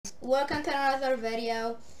welcome to another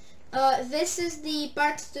video. This is the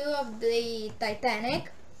part 2 of the Titanic,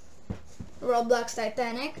 Roblox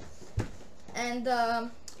Titanic, and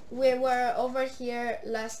we were over here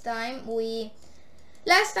last time.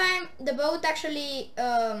 Last time the boat actually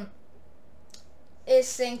is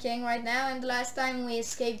sinking right now, and last time we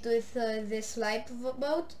escaped with this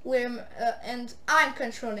lifeboat. And I'm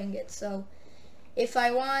controlling it, so if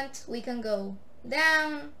I want, we can go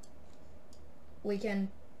down. We can,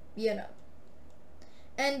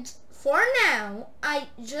 and for now I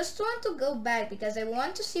just want to go back because I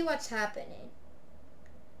want to see what's happening.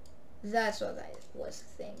 That's what I was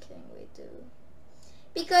thinking we do,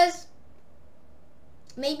 because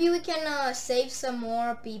maybe we can save some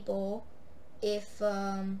more people if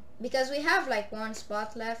because we have like one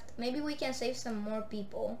spot left. Maybe we can save some more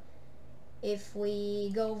people if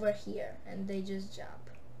we go over here and they just jump.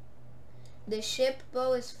 The ship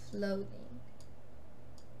bow is floating.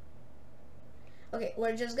 Okay,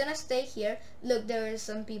 we're just gonna stay here. Look, there is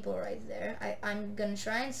some people right there. I'm gonna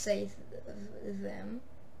try and save them.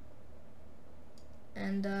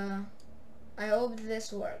 And I hope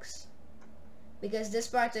this works, because this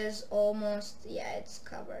part is almost, yeah, it's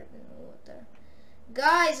covered in water.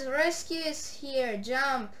 Guys, rescue is here.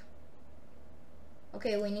 Jump.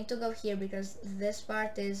 Okay, we need to go here because this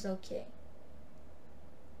part is okay.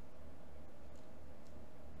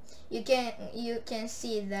 You can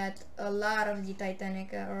see that a lot of the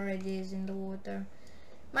Titanic already is in the water.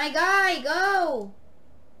 My guy, go!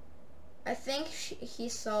 I think he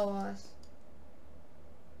saw us.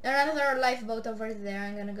 Another lifeboat over there.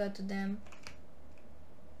 I'm gonna go to them.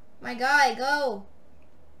 My guy, go!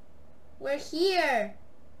 We're here!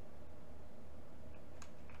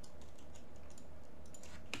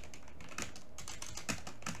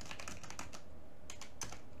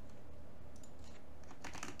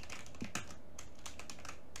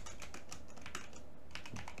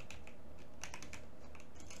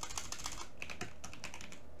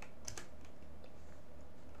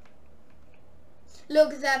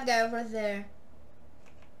 Look, that guy over there.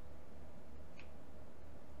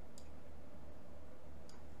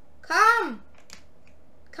 Come!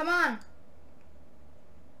 Come on!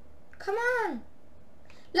 Come on!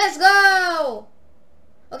 Let's go!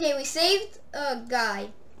 Okay, we saved a guy.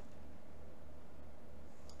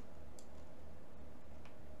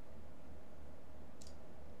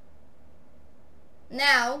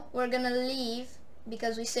 Now, we're gonna leave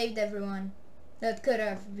because we saved everyone that could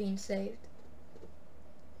have been saved.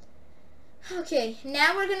 Okay,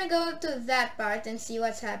 now we're gonna go to that part and see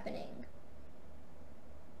what's happening.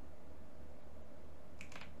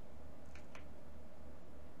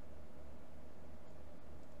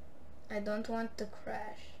 I don't want to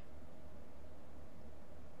crash.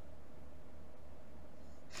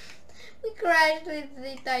 We crashed with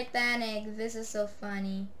the Titanic. This is so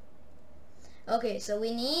funny. Okay, so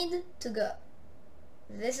we need to go.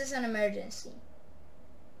 This is an emergency.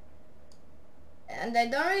 And I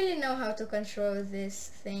don't really know how to control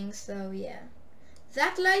this thing, so yeah.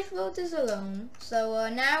 That lifeboat is alone, so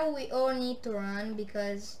now we all need to run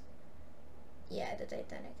because, yeah, the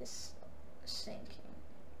Titanic is sinking.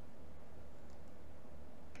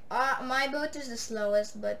 My boat is the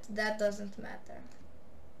slowest, but that doesn't matter.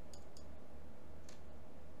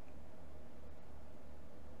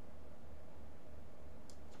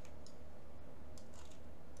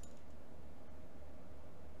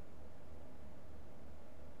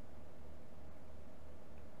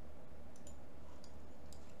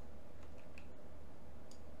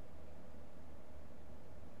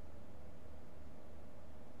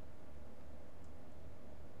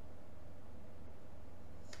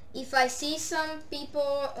 If I see some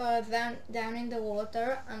people down in the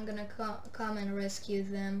water, I'm gonna come and rescue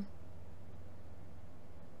them.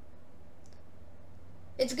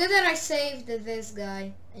 It's good that I saved this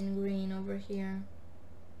guy in green over here.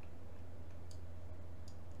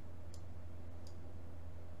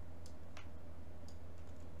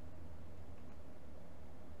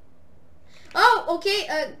 Oh, okay,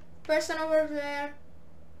 a person over there.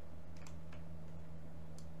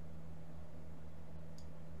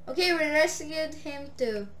 Okay, we rescued him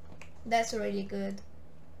too. That's really good.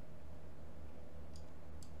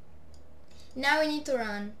 Now we need to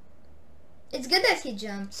run. It's good that he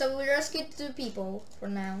jumped, so we rescued 2 people for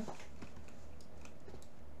now.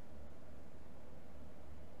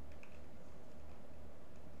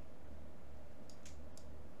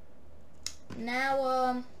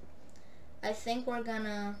 Now, I think we're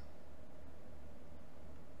gonna...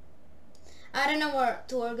 I don't know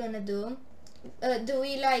what we're gonna do. Do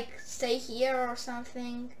we like stay here or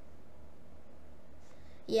something?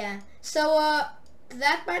 Yeah. So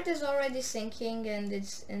that part is already sinking and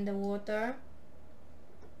it's in the water.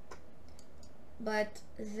 But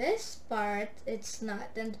this part, it's not.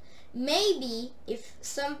 And maybe if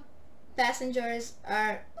some passengers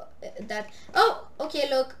are that... Oh, okay,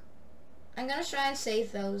 look. I'm gonna try and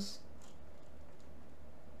save those.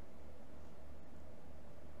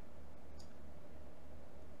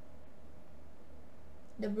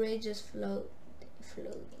 The bridge is floating.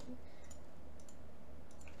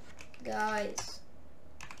 Guys,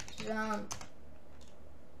 jump.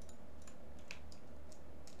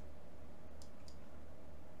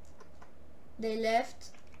 They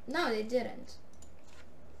left? No, they didn't.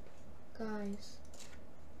 Guys,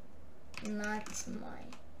 not my.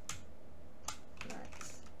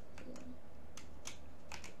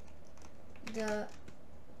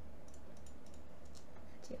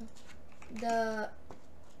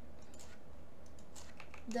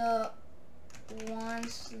 The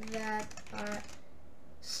ones that are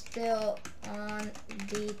still on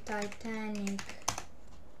the Titanic.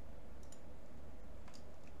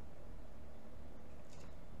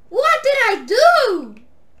 What did I do?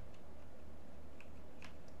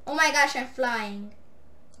 Oh my gosh, I'm flying.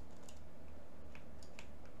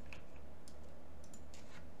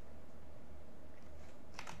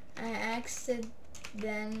 I accidentally...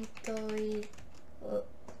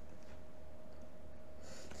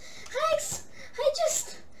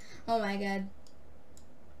 Oh my god.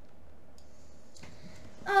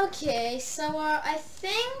 Okay, so I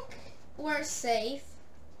think we're safe.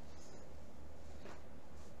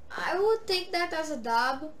 I would take that as a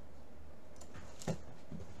dub.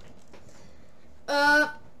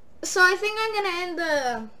 So I think I'm gonna end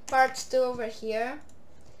the parts 2 over here.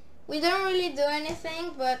 We don't really do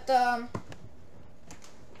anything, but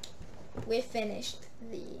we finished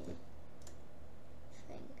the thing.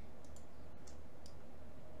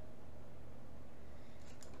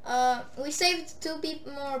 We saved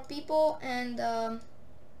more people and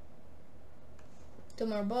 2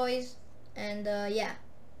 more boys, and yeah,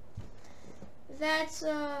 that's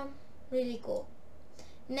really cool.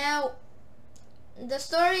 Now the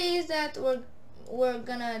story is that we're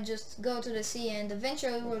gonna just go to the sea, and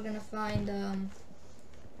eventually we're gonna find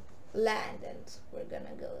land, and we're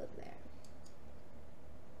gonna go there.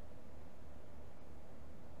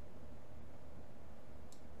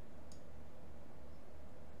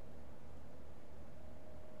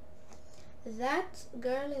 That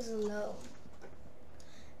girl is alone.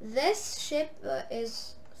 This ship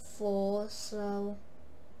is full, so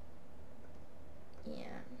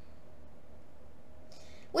yeah.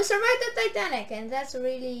 We survived the Titanic, and that's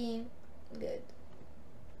really good.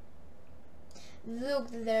 Look,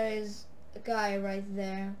 there is a guy right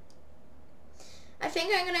there. I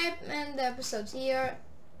think I'm gonna end the episodes here.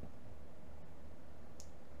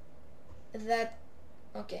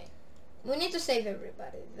 Okay. We need to save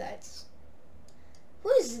everybody. Who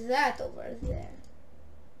is that over there?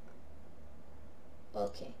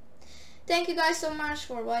 Okay. Thank you guys so much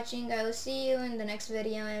for watching. I will see you in the next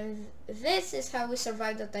video, and this is how we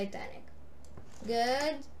survived the Titanic.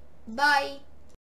 Goodbye.